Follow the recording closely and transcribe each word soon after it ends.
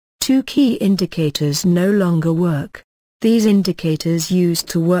Two key indicators no longer work. These indicators used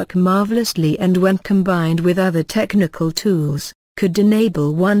to work marvelously and when combined with other technical tools, could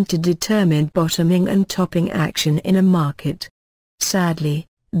enable one to determine bottoming and topping action in a market. Sadly,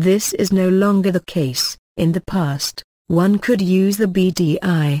 this is no longer the case. In the past, one could use the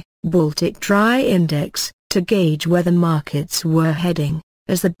BDI, Baltic Dry Index, to gauge where the markets were heading,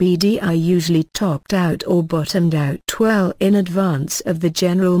 as the BDI usually topped out or bottomed out well in advance of the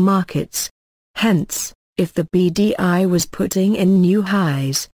general markets. Hence, if the BDI was putting in new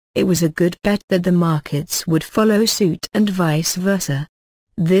highs, it was a good bet that the markets would follow suit and vice versa.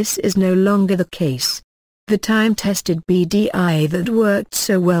 This is no longer the case. The time-tested BDI that worked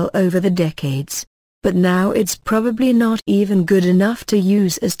so well over the decades, but now it's probably not even good enough to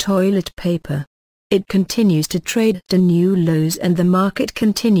use as toilet paper. It continues to trade to new lows and the market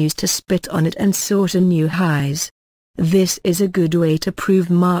continues to spit on it and soar to new highs. This is a good way to prove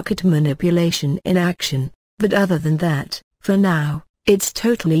market manipulation in action, but other than that, for now, it's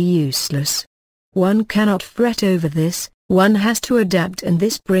totally useless. One cannot fret over this, one has to adapt, and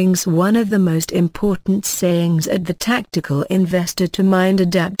this brings one of the most important sayings at the Tactical Investor to mind: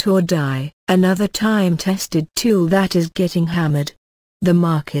 adapt or die. Another time-tested tool that is getting hammered. The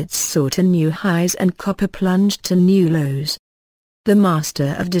markets soared to new highs and copper plunged to new lows. The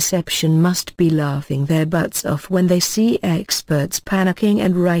master of deception must be laughing their butts off when they see experts panicking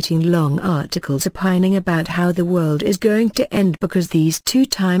and writing long articles opining about how the world is going to end because these two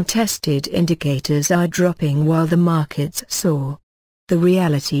time-tested indicators are dropping while the markets soar. The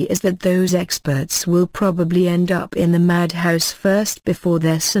reality is that those experts will probably end up in the madhouse first before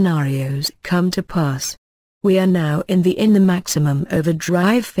their scenarios come to pass. We are now in the maximum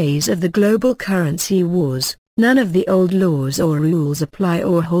overdrive phase of the global currency wars. None of the old laws or rules apply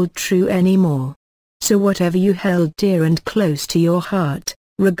or hold true anymore. So whatever you held dear and close to your heart,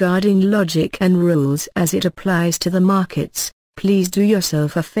 regarding logic and rules as it applies to the markets, please do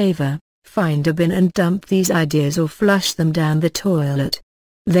yourself a favor, find a bin and dump these ideas or flush them down the toilet.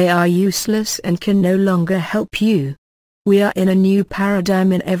 They are useless and can no longer help you. We are in a new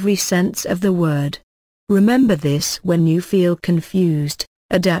paradigm in every sense of the word. Remember this when you feel confused: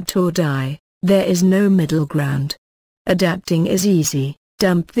 adapt or die. There is no middle ground. Adapting is easy,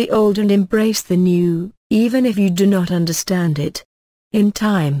 dump the old and embrace the new, even if you do not understand it. In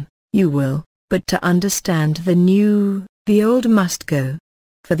time, you will, but to understand the new, the old must go.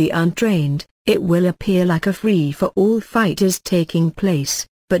 For the untrained, it will appear like a free-for-all fight is taking place,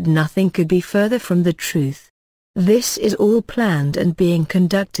 but nothing could be further from the truth. This is all planned and being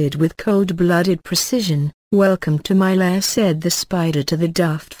conducted with cold-blooded precision. "Welcome to my lair," said the spider to the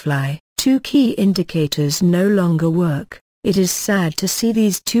daft fly. Two key indicators no longer work. It is sad to see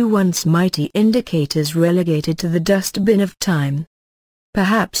these two once mighty indicators relegated to the dustbin of time.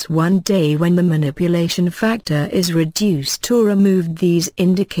 Perhaps one day when the manipulation factor is reduced or removed, these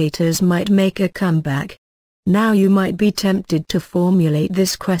indicators might make a comeback. Now you might be tempted to formulate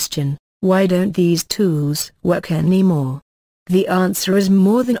this question: why don't these tools work anymore? The answer is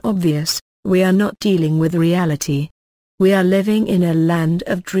more than obvious: we are not dealing with reality. We are living in a land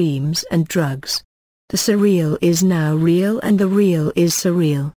of dreams and drugs. The surreal is now real and the real is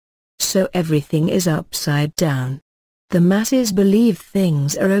surreal. So everything is upside down. The masses believe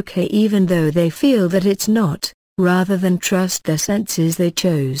things are okay even though they feel that it's not. Rather than trust their senses, they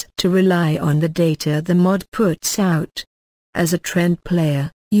chose to rely on the data the mod puts out. As a trend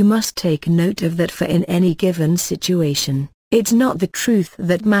player, you must take note of that, for in any given situation, it's not the truth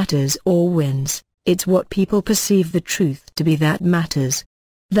that matters or wins. It's what people perceive the truth to be that matters.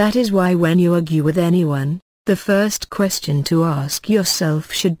 That is why when you argue with anyone, the first question to ask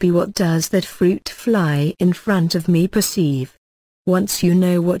yourself should be: what does that fruit fly in front of me perceive? Once you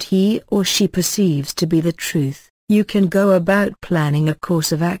know what he or she perceives to be the truth, you can go about planning a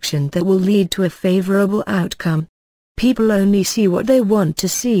course of action that will lead to a favorable outcome. People only see what they want to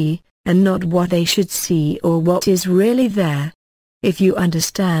see, and not what they should see or what is really there. If you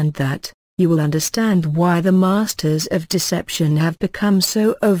understand that, you will understand why the masters of deception have become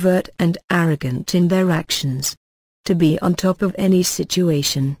so overt and arrogant in their actions. To be on top of any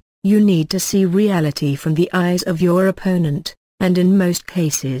situation, you need to see reality from the eyes of your opponent, and in most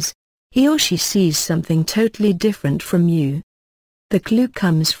cases, he or she sees something totally different from you. The clue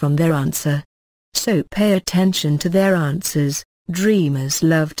comes from their answer. So pay attention to their answers. Dreamers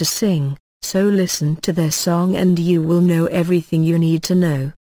love to sing, so listen to their song and you will know everything you need to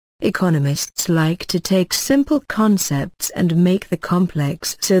know. Economists like to take simple concepts and make them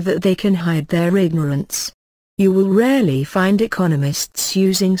complex so that they can hide their ignorance. You will rarely find economists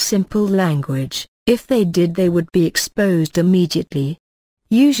using simple language. If they did, they would be exposed immediately.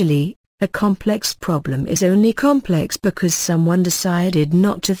 Usually, a complex problem is only complex because someone decided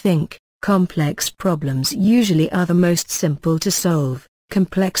not to think. Complex problems usually are the most simple to solve.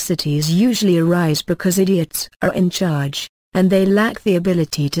 Complexities usually arise because idiots are in charge, and they lack the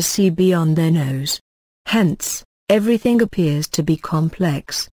ability to see beyond their nose. Hence, everything appears to be complex.